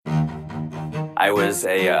I was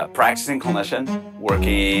a practicing clinician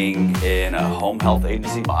working in a home health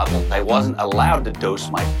agency model. I wasn't allowed to dose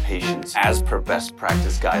my patients as per best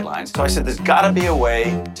practice guidelines. So I said, there's gotta be a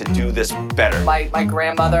way to do this better. My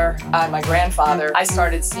grandmother and my grandfather, I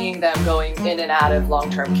started seeing them going in and out of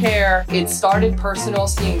long-term care. It started personal,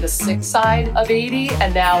 seeing the sick side of 80,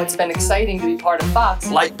 and now it's been exciting to be part of Fox.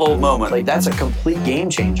 Light bulb moment. Like, that's a complete game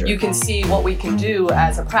changer. You can see what we can do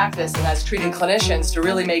as a practice and as treating clinicians to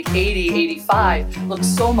really make 80, 85 look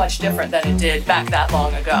so much different than it did back that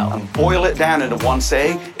long ago. And boil it down into one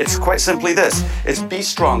saying, it's quite simply this. It's be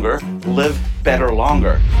stronger, live better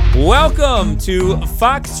longer. Welcome to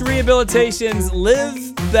Fox Rehabilitation's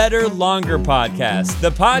Live Better Longer podcast, the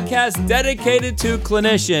podcast dedicated to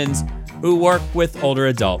clinicians who work with older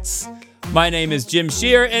adults. My name is Jim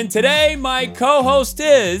Shear, and today my co-host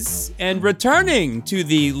is, and returning to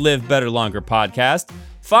the Live Better Longer podcast,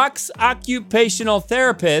 Fox occupational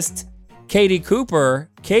therapist, Katie Cooper.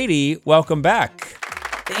 Katie, welcome back.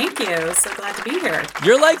 Thank you. So glad to be here.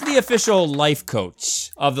 You're like the official life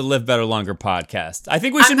coach of the Live Better Longer podcast. I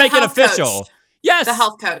think we should make it official. Coach. Yes. The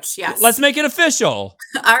health coach, yes. Let's make it official.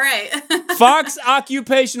 All right. Fox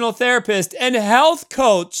occupational therapist and health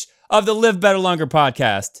coach of the Live Better Longer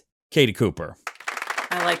podcast, Katie Cooper.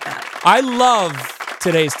 I like that. I love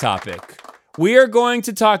today's topic. We are going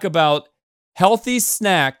to talk about healthy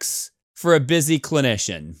snacks for a busy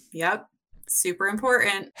clinician. Yep. Super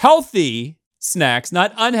important. Healthy snacks,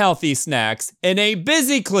 not unhealthy snacks, in a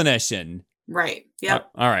busy clinician. Right.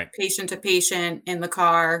 Yep. All right. Patient to patient, in the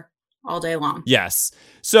car, all day long. Yes.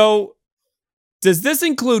 So does this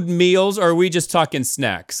include meals, or are we just talking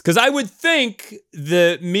snacks? Because I would think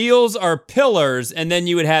the meals are pillars and then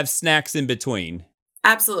you would have snacks in between.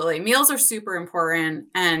 Absolutely. Meals are super important,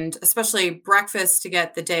 and especially breakfast to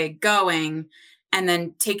get the day going, and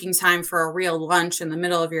then taking time for a real lunch in the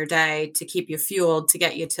middle of your day to keep you fueled, to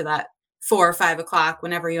get you to that 4 or 5 o'clock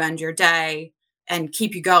whenever you end your day and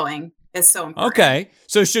keep you going is so important. Okay.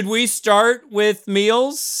 So should we start with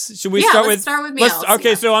meals? Should we let's start with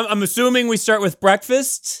meals. So I'm assuming we start with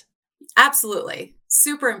breakfast? Absolutely.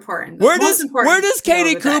 Super important. Where does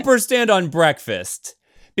Katie Cooper stand on breakfast?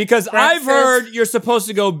 Because I've heard you're supposed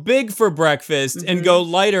to go big for breakfast and go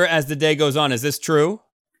lighter as the day goes on. Is this true?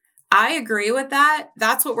 I agree with that.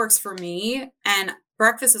 That's what works for me. And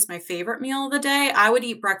breakfast is my favorite meal of the day. I would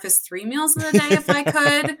eat breakfast 3 meals of the day if I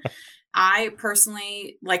could. I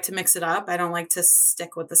personally like to mix it up. I don't like to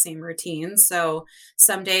stick with the same routine. So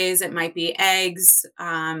some days it might be eggs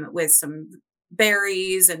with some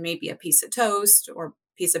berries and maybe a piece of toast or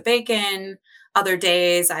piece of bacon. Other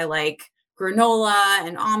days I like granola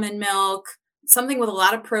and almond milk, something with a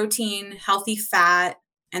lot of protein, healthy fat,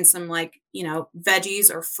 and some veggies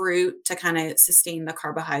or fruit to kind of sustain the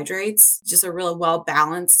carbohydrates. Just a really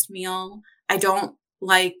well-balanced meal. I don't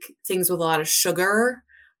like things with a lot of sugar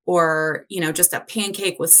or, just a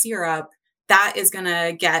pancake with syrup. That is going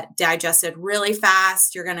to get digested really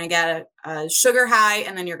fast. You're going to get a sugar high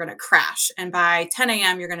and then you're going to crash. And by 10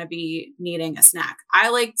 a.m., you're going to be needing a snack. I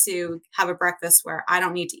like to have a breakfast where I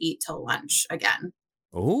don't need to eat till lunch again.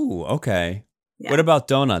 Oh, okay. Yeah. What about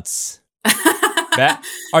donuts?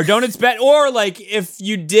 Are donuts bad? Or if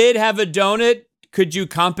you did have a donut, could you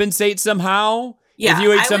compensate somehow? Yeah, if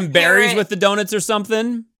you ate some berries with the donuts or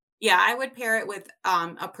something? Yeah, I would pair it with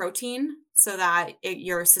a protein so that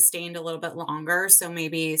you're sustained a little bit longer. So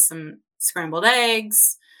maybe some scrambled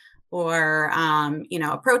eggs or,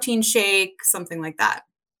 a protein shake, something like that.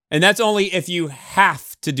 And that's only if you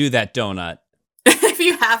have to do that donut. If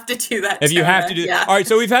you have to do that. If you have to do that. All right,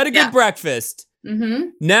 so we've had a good breakfast. Mm-hmm.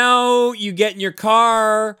 Now you get in your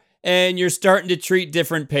car and you're starting to treat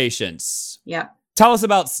different patients. Yep. Tell us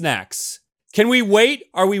about snacks. Can we wait?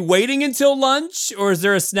 Are we waiting until lunch, or is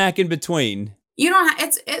there a snack in between? You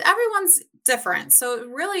don't everyone's different. So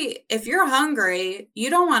really, if you're hungry, you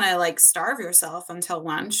don't want to starve yourself until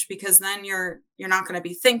lunch, because then you're not going to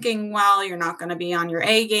be thinking well. You're not going to be on your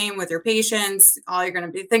A game with your patients. All you're going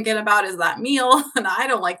to be thinking about is that meal. And I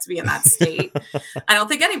don't like to be in that state. I don't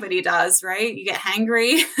think anybody does, right? You get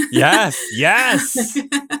hangry. Yes.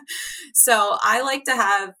 So I like to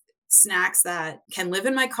have snacks that can live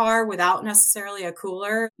in my car without necessarily a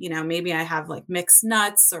cooler. Maybe I have mixed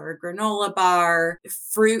nuts or a granola bar,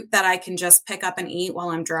 fruit that I can just pick up and eat while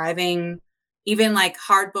I'm driving. Even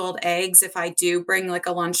hard-boiled eggs. If I do bring a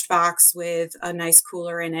lunchbox with a nice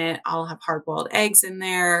cooler in it, I'll have hard-boiled eggs in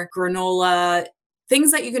there. Granola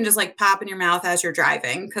things that you can just like pop in your mouth as you're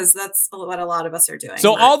driving, because that's what a lot of us are doing.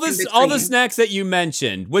 So We're all in the between. snacks that you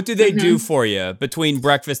mentioned, what do they do for you between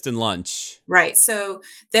breakfast and lunch? Right. So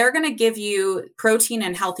they're going to give you protein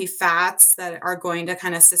and healthy fats that are going to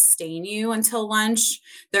kind of sustain you until lunch.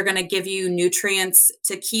 They're going to give you nutrients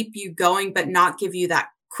to keep you going, but not give you that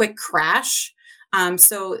quick crash.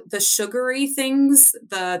 So the sugary things,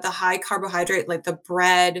 the high carbohydrate, like the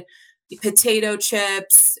bread, potato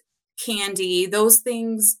chips, candy, those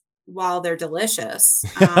things, while they're delicious,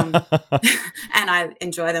 and I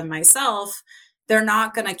enjoy them myself, they're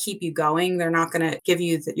not going to keep you going. They're not going to give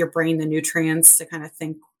you your brain the nutrients to kind of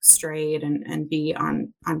think straight and be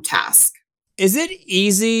on task. Is it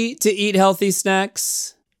easy to eat healthy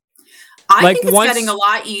snacks? I think it's getting a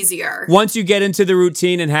lot easier. Once you get into the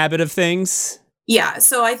routine and habit of things? Yeah.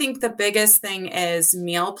 So I think the biggest thing is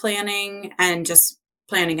meal planning and just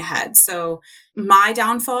planning ahead. So my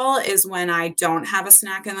downfall is when I don't have a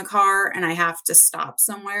snack in the car and I have to stop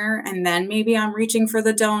somewhere, and then maybe I'm reaching for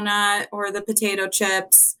the donut or the potato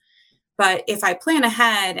chips. But if I plan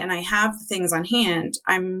ahead and I have things on hand,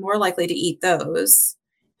 I'm more likely to eat those.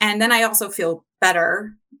 And then I also feel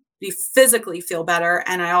better, physically feel better,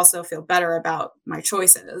 and I also feel better about my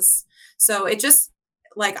choices. So it just,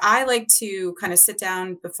 like, I like to kind of sit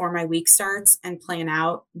down before my week starts and plan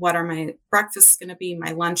out what are my breakfasts going to be,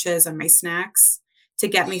 my lunches and my snacks to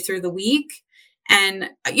get me through the week. And,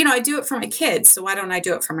 I do it for my kids. So why don't I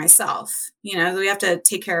do it for myself? We have to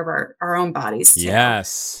take care of our own bodies too.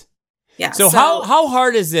 Yes. Yeah. So how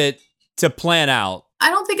hard is it to plan out? I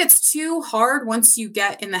don't think it's too hard once you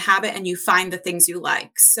get in the habit and you find the things you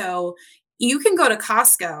like. So you can go to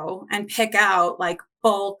Costco and pick out like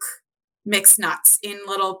bulk mixed nuts in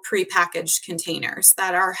little prepackaged containers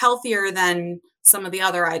that are healthier than some of the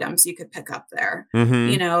other items you could pick up there.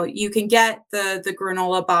 Mm-hmm. You can get the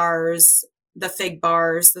granola bars, the fig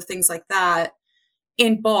bars, the things like that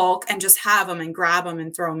in bulk and just have them and grab them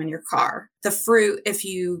and throw them in your car. The fruit, if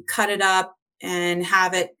you cut it up and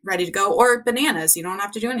have it ready to go, or bananas, you don't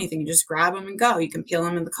have to do anything. You just grab them and go. You can peel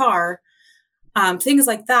them in the car. Things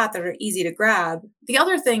like that are easy to grab. The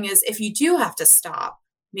other thing is, if you do have to stop,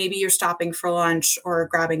 maybe you're stopping for lunch or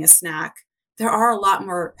grabbing a snack, there are a lot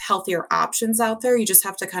more healthier options out there. You just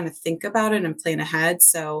have to kind of think about it and plan ahead.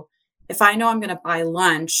 So if I know I'm going to buy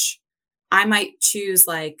lunch, I might choose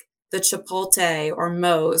like the Chipotle or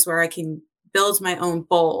Moe's, where I can build my own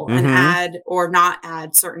bowl and add or not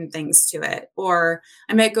add certain things to it. Or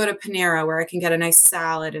I might go to Panera, where I can get a nice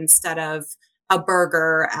salad instead of a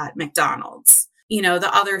burger at McDonald's. The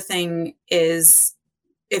other thing is,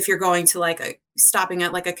 if you're going to stopping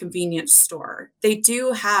at like a convenience store, they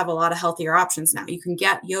do have a lot of healthier options now. You can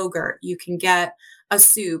get yogurt, you can get a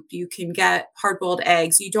soup, you can get hard-boiled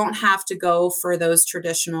eggs. You don't have to go for those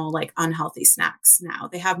traditional like unhealthy snacks now.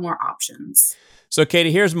 They have more options. So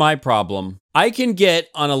Katie, here's my problem. I can get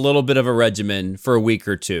on a little bit of a regimen for a week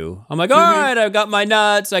or two. I'm like, all right, I've got my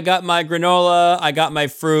nuts, I got my granola, I got my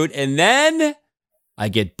fruit, and then I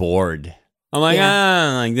get bored. I'm like,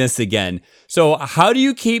 like this again. So how do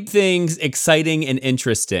you keep things exciting and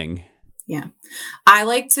interesting? Yeah. I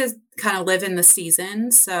like to kind of live in the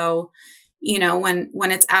season. So,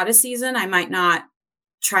 when it's out of season, I might not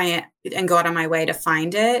try it and go out of my way to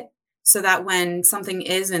find it, so that when something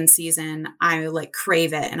is in season, I like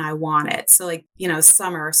crave it and I want it. So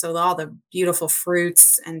summer, so all the beautiful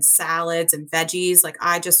fruits and salads and veggies, like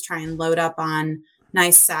I just try and load up on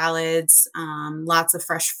nice salads, lots of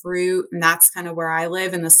fresh fruit. And that's kind of where I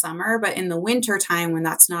live in the summer. But in the winter time, when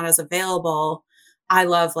that's not as available, I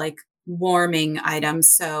love like warming items.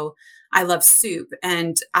 So I love soup.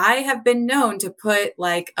 And I have been known to put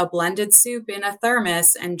like a blended soup in a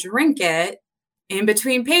thermos and drink it in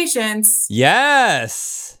between patients.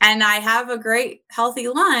 Yes. And I have a great healthy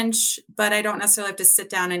lunch, but I don't necessarily have to sit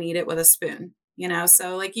down and eat it with a spoon,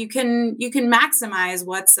 so like you can maximize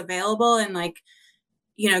what's available and like,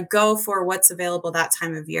 go for what's available that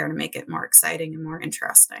time of year to make it more exciting and more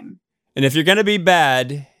interesting. And if you're going to be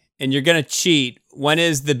bad and you're going to cheat, when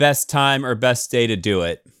is the best time or best day to do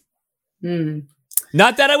it?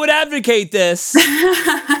 Not that I would advocate this.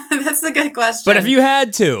 That's a good question. But if you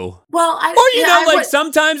had to. Well,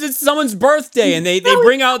 sometimes it's someone's birthday and they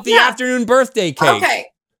bring out the afternoon birthday cake.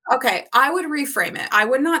 Okay. I would reframe it. I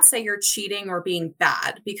would not say you're cheating or being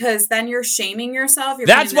bad, because then you're shaming yourself.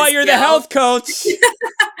 That's why you're the health coach.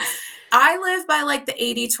 I live by like the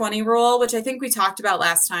 80-20 rule, which I think we talked about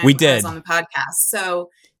last time we did. I was on the podcast. So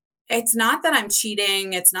it's not that I'm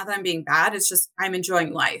cheating. It's not that I'm being bad. It's just I'm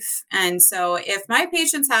enjoying life. And so if my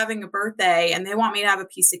patient's having a birthday and they want me to have a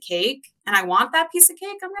piece of cake and I want that piece of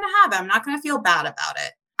cake, I'm going to have it. I'm not going to feel bad about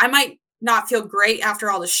it. I might not feel great after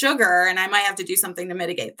all the sugar, and I might have to do something to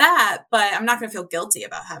mitigate that, but I'm not going to feel guilty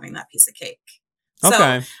about having that piece of cake.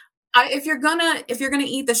 Okay. So if you're gonna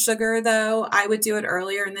eat the sugar though, I would do it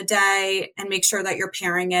earlier in the day and make sure that you're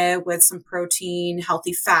pairing it with some protein,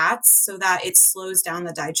 healthy fats, so that it slows down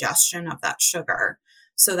the digestion of that sugar,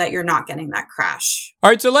 so that you're not getting that crash.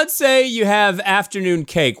 All right. So let's say you have afternoon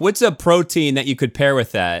cake. What's a protein that you could pair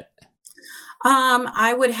with that?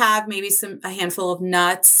 I would have maybe a handful of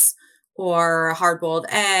nuts or a hard-boiled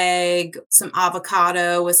egg, some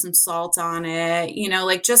avocado with some salt on it.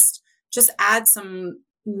 Like just add some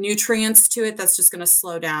nutrients to it that's just going to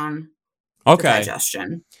slow down the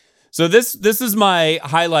digestion. So this is my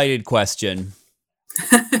highlighted question.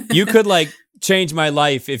 You could like change my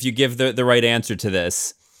life if you give the right answer to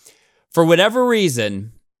this. For whatever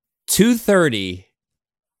reason, 2:30,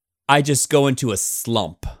 I just go into a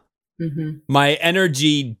slump. Mm-hmm. My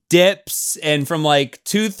energy dips, and from like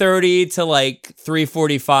 2:30 to like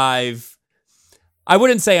 3:45, I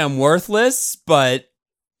wouldn't say I'm worthless, but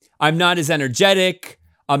I'm not as energetic.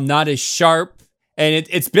 I'm not as sharp. And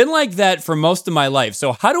it's been like that for most of my life.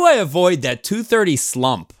 So how do I avoid that 2:30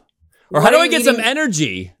 slump? Or how do I get some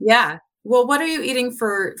energy? Yeah. Well, what are you eating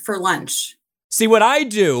for lunch? See, what I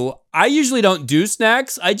do, I usually don't do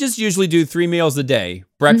snacks. I just usually do 3 meals a day,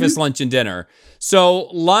 breakfast, lunch, and dinner. So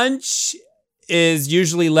lunch is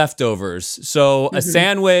usually leftovers. So a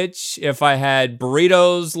sandwich, if I had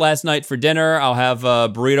burritos last night for dinner, I'll have a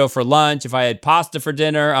burrito for lunch. If I had pasta for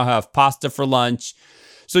dinner, I'll have pasta for lunch.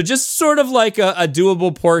 So just sort of like a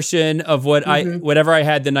doable portion of whatever I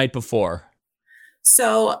had the night before.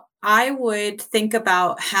 So I would think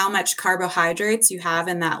about how much carbohydrates you have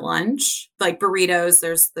in that lunch. Like burritos,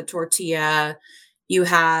 there's the tortilla, you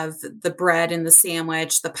have the bread in the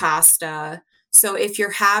sandwich, the pasta. So if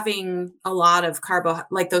you're having a lot of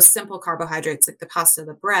like those simple carbohydrates, like the pasta,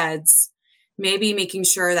 the breads, maybe making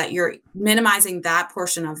sure that you're minimizing that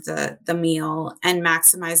portion of the meal and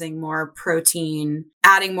maximizing more protein,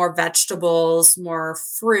 adding more vegetables, more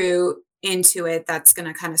fruit into it. That's going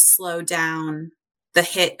to kind of slow down the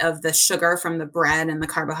hit of the sugar from the bread and the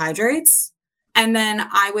carbohydrates. And then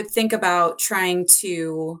I would think about trying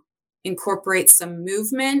to incorporate some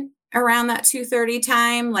movement around that 2:30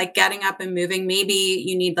 time, like getting up and moving. Maybe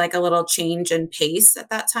you need like a little change in pace at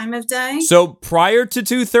that time of day. So prior to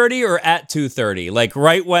 2:30 or at 2:30, like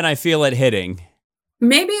right when I feel it hitting?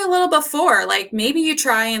 Maybe a little before, like maybe you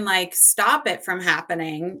try and like stop it from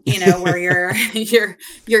happening, where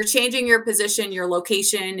you're changing your position, your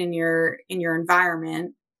location in your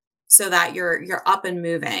environment so that you're up and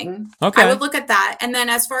moving. Okay. I would look at that. And then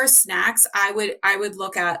as far as snacks, I would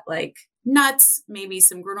look at like nuts, maybe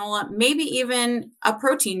some granola, maybe even a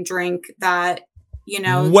protein drink that,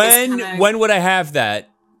 when would I have that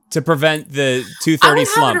to prevent the 2:30 slump? I would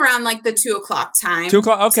have it around like the 2:00 time.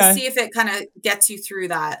 2:00, okay. To see if it kind of gets you through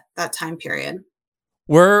that time period.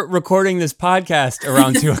 We're recording this podcast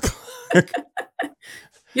around 2:00.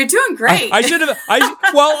 You're doing great. I should have.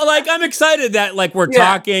 I'm excited that like we're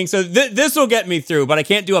talking. So this will get me through, but I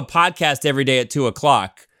can't do a podcast every day at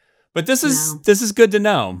 2:00. But this is good to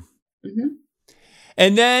know. Mm-hmm.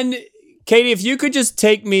 And then, Katie, if you could just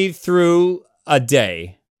take me through a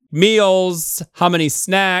day, meals, how many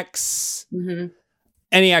snacks,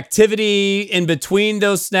 any activity in between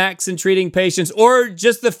those snacks and treating patients, or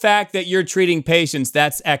just the fact that you're treating patients,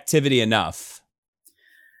 that's activity enough.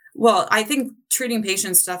 Well, I think treating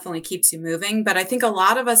patients definitely keeps you moving, but I think a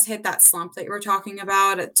lot of us hit that slump that you were talking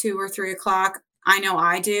about at 2 or 3 o'clock. I know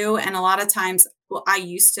I do. And a lot of times, I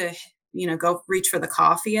used to go reach for the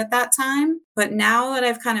coffee at that time. But now that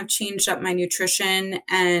I've kind of changed up my nutrition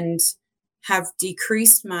and have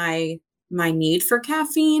decreased my need for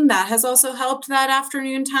caffeine, that has also helped that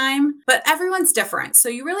afternoon time. But everyone's different. So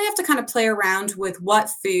you really have to kind of play around with what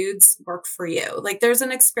foods work for you. Like there's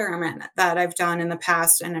an experiment that I've done in the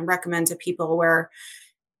past and I recommend to people where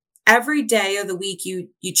every day of the week you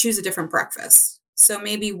choose a different breakfast. So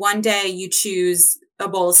maybe one day you choose a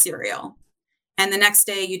bowl of cereal. And the next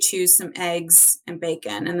day you choose some eggs and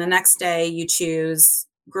bacon. And the next day you choose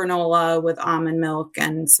granola with almond milk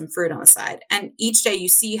and some fruit on the side. And each day you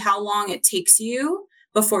see how long it takes you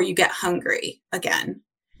before you get hungry again.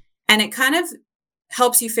 And it kind of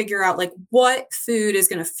helps you figure out like what food is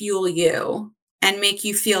going to fuel you and make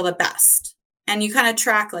you feel the best. And you kind of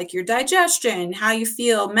track like your digestion, how you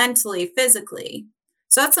feel mentally, physically.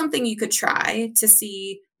 So that's something you could try to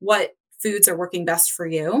see what foods are working best for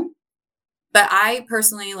you. But I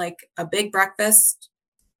personally like a big breakfast.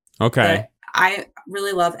 Okay. I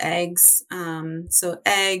really love eggs. So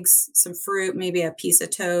eggs, some fruit, maybe a piece of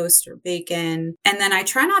toast or bacon. And then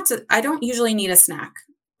I don't usually need a snack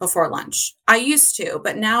before lunch. I used to,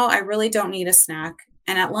 but now I really don't need a snack.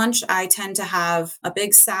 And at lunch, I tend to have a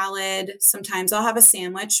big salad. Sometimes I'll have a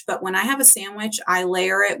sandwich, but when I have a sandwich, I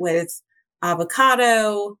layer it with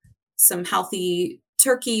avocado, some healthy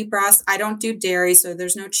turkey breast. I don't do dairy, so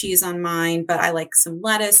there's no cheese on mine, but I like some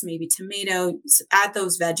lettuce, maybe tomato, add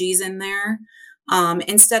those veggies in there.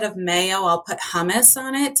 Instead of mayo, I'll put hummus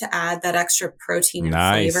on it to add that extra protein and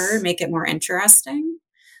flavor, make it more interesting.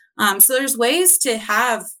 So there's ways to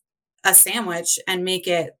have a sandwich and make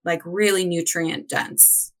it like really nutrient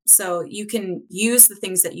dense. So you can use the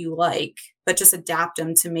things that you like, but just adapt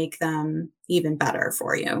them to make them even better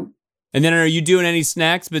for you. And then are you doing any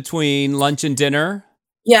snacks between lunch and dinner?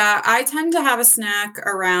 Yeah, I tend to have a snack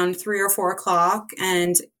around 3 or 4 o'clock,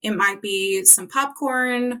 and it might be some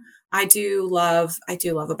popcorn. I do love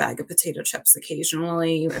a bag of potato chips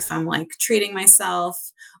occasionally if I'm like treating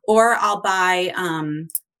myself, or I'll buy,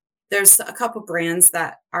 there's a couple brands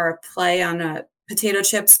that are a play on potato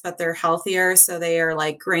chips, but they're healthier. So they are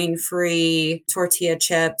like grain-free tortilla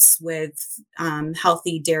chips with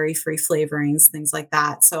healthy dairy-free flavorings, things like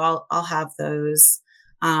that. So I'll have those.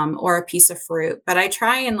 Or a piece of fruit, but I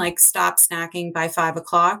try and like stop snacking by 5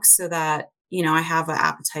 o'clock so that, I have an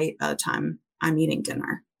appetite by the time I'm eating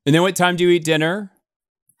dinner. And then what time do you eat dinner?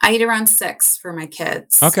 I eat around 6 for my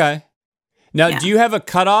kids. Okay. Now, do you have a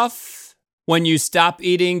cutoff when you stop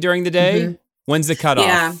eating during the day? Mm-hmm. When's the cutoff?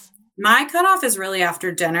 Yeah. My cutoff is really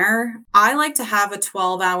after dinner. I like to have a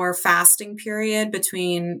 12-hour fasting period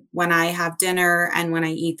between when I have dinner and when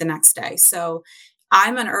I eat the next day. So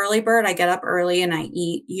I'm an early bird. I get up early and I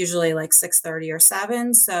eat usually like 6:30 or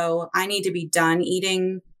 7. So I need to be done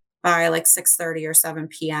eating by like 6:30 or 7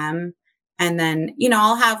 p.m. And then,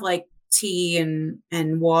 I'll have like tea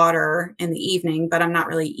and water in the evening, but I'm not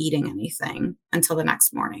really eating anything until the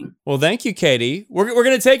next morning. Well, thank you, Katie. We're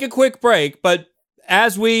going to take a quick break, but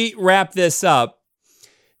as we wrap this up,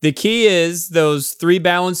 the key is those 3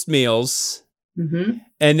 balanced meals. Mm-hmm.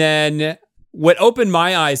 And then what opened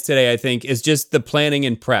my eyes today, I think, is just the planning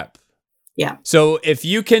and prep. Yeah. So if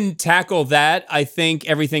you can tackle that, I think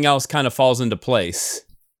everything else kind of falls into place.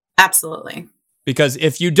 Absolutely. Because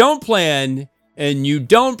if you don't plan and you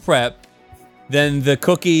don't prep, then the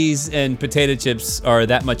cookies and potato chips are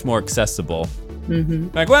that much more accessible. Mm-hmm.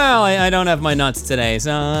 Like, well, I don't have my nuts today,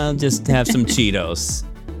 so I'll just have some Cheetos.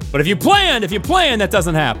 But if you plan, that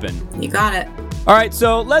doesn't happen. You got it. All right,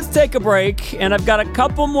 so let's take a break, and I've got a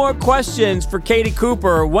couple more questions for Katie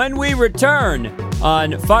Cooper when we return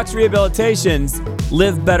on Fox Rehabilitation's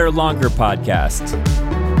Live Better Longer podcast.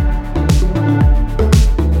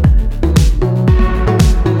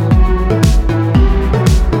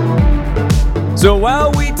 So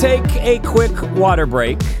while we take a quick water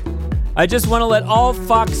break, I just want to let all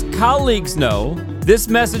Fox colleagues know this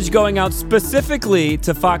message going out specifically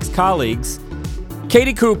to Fox colleagues.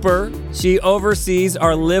 Katie Cooper, she oversees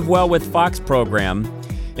our Live Well with Fox program,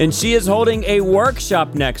 and she is holding a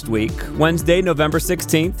workshop next week, Wednesday, November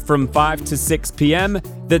 16th from 5 to 6 p.m.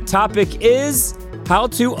 The topic is how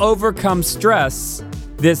to overcome stress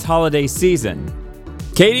this holiday season.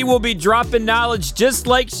 Katie will be dropping knowledge just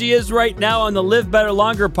like she is right now on the Live Better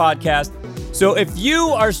Longer podcast. So if you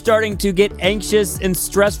are starting to get anxious and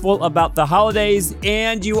stressful about the holidays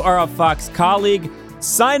and you are a Fox colleague,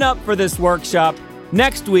 sign up for this workshop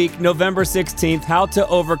next week, November 16th, how to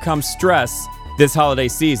overcome stress this holiday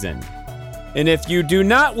season. And if you do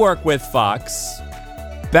not work with Fox,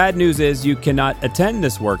 bad news is you cannot attend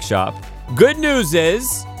this workshop. Good news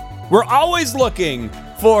is we're always looking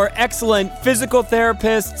for excellent physical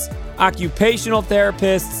therapists, occupational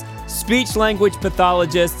therapists, speech language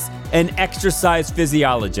pathologists, and exercise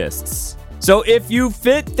physiologists. So if you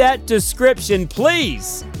fit that description,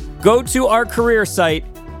 please go to our career site,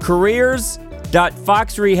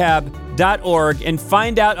 careers.foxrehab.org, and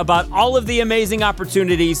find out about all of the amazing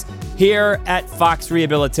opportunities here at Fox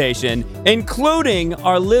Rehabilitation, including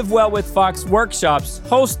our Live Well with Fox workshops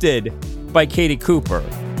hosted by Katie Cooper.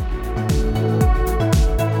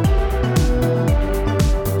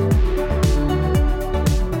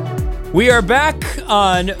 We are back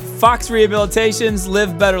on Fox Rehabilitation's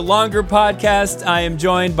Live Better Longer podcast. I am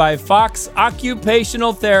joined by Fox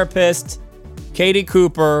occupational therapist Katie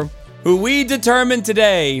Cooper, who we determined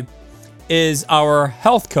today is our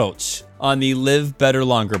health coach on the Live Better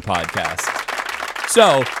Longer podcast.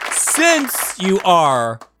 So, since you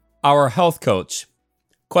are our health coach,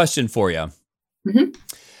 question for you. Mm-hmm.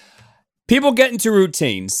 People get into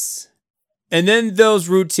routines, and then those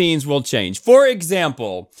routines will change. For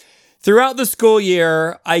example, throughout the school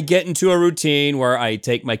year, I get into a routine where I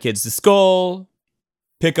take my kids to school,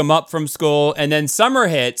 pick them up from school, and then summer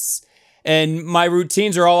hits, and my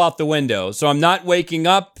routines are all out the window. So I'm not waking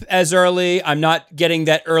up as early. I'm not getting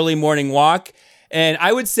that early morning walk. And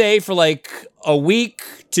I would say for like a week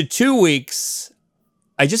to 2 weeks,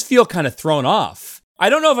 I just feel kind of thrown off. I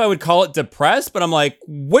don't know if I would call it depressed, but I'm like,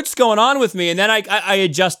 what's going on with me? And then I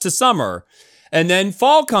adjust to summer. And then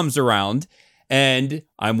fall comes around and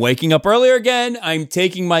I'm waking up earlier again. I'm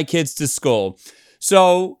taking my kids to school.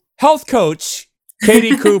 So health coach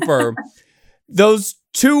Katie Cooper, those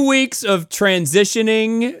 2 weeks of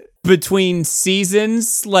transitioning between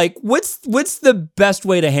seasons, like what's the best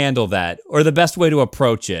way to handle that or the best way to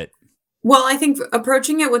approach it? Well, I think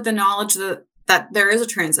approaching it with the knowledge that there is a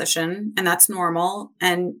transition and that's normal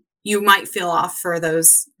and you might feel off for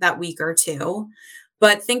that week or two,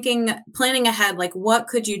 but planning ahead, like what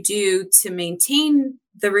could you do to maintain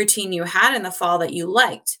the routine you had in the fall that you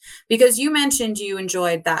liked? Because you mentioned you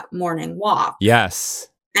enjoyed that morning walk. Yes.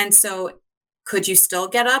 And so could you still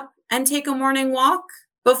get up and take a morning walk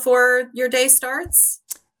before your day starts?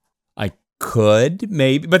 I could,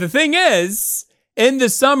 maybe. But the thing is, in the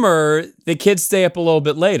summer, the kids stay up a little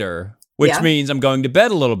bit later, which means I'm going to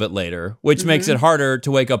bed a little bit later, which makes it harder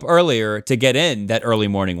to wake up earlier to get in that early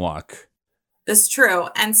morning walk. That's true.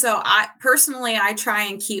 And so I try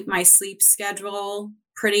and keep my sleep schedule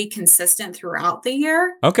pretty consistent throughout the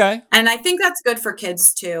year. Okay. And I think that's good for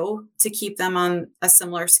kids too, to keep them on a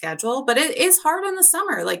similar schedule. But it is hard in the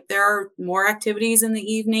summer. Like there are more activities in the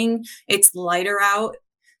evening. It's lighter out.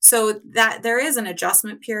 So that there is an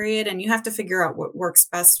adjustment period and you have to figure out what works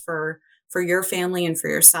best for your family and for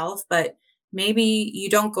yourself. But maybe you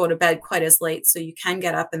don't go to bed quite as late so you can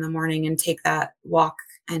get up in the morning and take that walk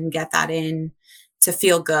and get that in to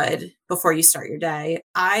feel good before you start your day.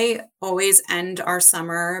 I always end our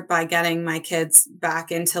summer by getting my kids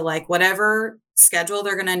back into like whatever schedule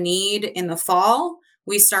they're going to need in the fall.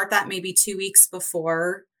 We start that maybe 2 weeks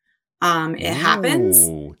before it happens.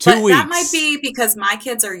 2 weeks. That might be because my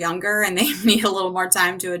kids are younger and they need a little more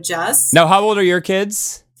time to adjust. Now, how old are your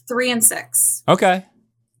kids? 3 and 6. Okay.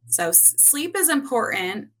 So sleep is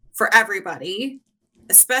important for everybody,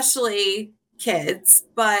 especially kids,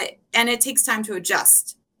 and it takes time to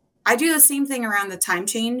adjust. I do the same thing around the time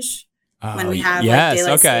change when we have like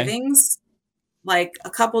daylight savings. Like a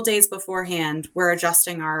couple days beforehand, we're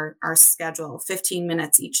adjusting our schedule 15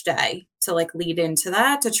 minutes each day to like lead into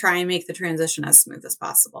that to try and make the transition as smooth as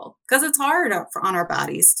possible. Because it's hard on our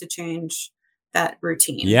bodies to change that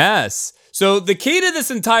routine. Yes. So the key to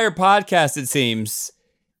this entire podcast, it seems,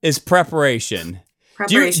 is preparation.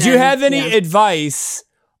 Do you have any advice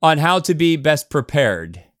on how to be best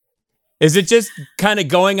prepared? Is it just kind of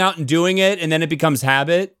going out and doing it and then it becomes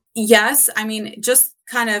habit? Yes. I mean, just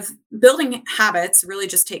kind of building habits really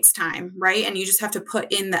just takes time, right? And you just have to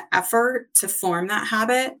put in the effort to form that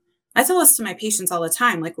habit. I tell this to my patients all the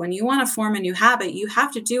time. Like when you want to form a new habit, you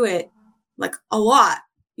have to do it like a lot,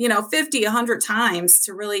 50, 100 times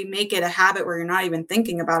to really make it a habit where you're not even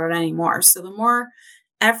thinking about it anymore. So the more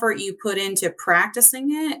effort you put into practicing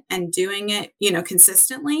it and doing it,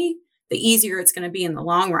 consistently, the easier it's going to be in the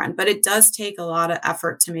long run. But it does take a lot of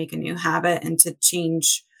effort to make a new habit and to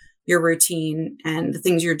change your routine and the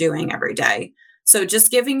things you're doing every day. So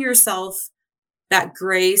just giving yourself that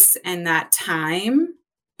grace and that time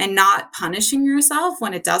and not punishing yourself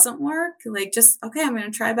when it doesn't work. Like okay, I'm going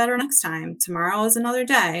to try better next time. Tomorrow is another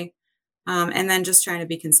day. And then just trying to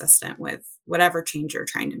be consistent with whatever change you're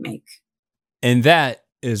trying to make. And that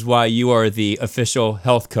is why you are the official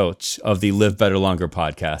health coach of the Live Better Longer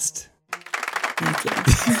podcast. Thank you.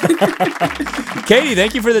 Katie,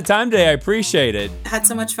 thank you for the time today. I appreciate it. Had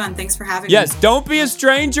so much fun. Thanks for having me. Yes, don't be a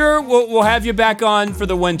stranger. We'll have you back on for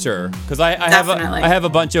the winter because I have a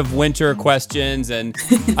bunch of winter questions and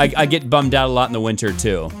I get bummed out a lot in the winter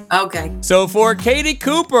too. Okay. So for Katie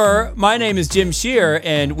Cooper, my name is Jim Shear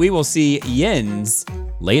and we will see Yins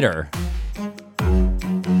later.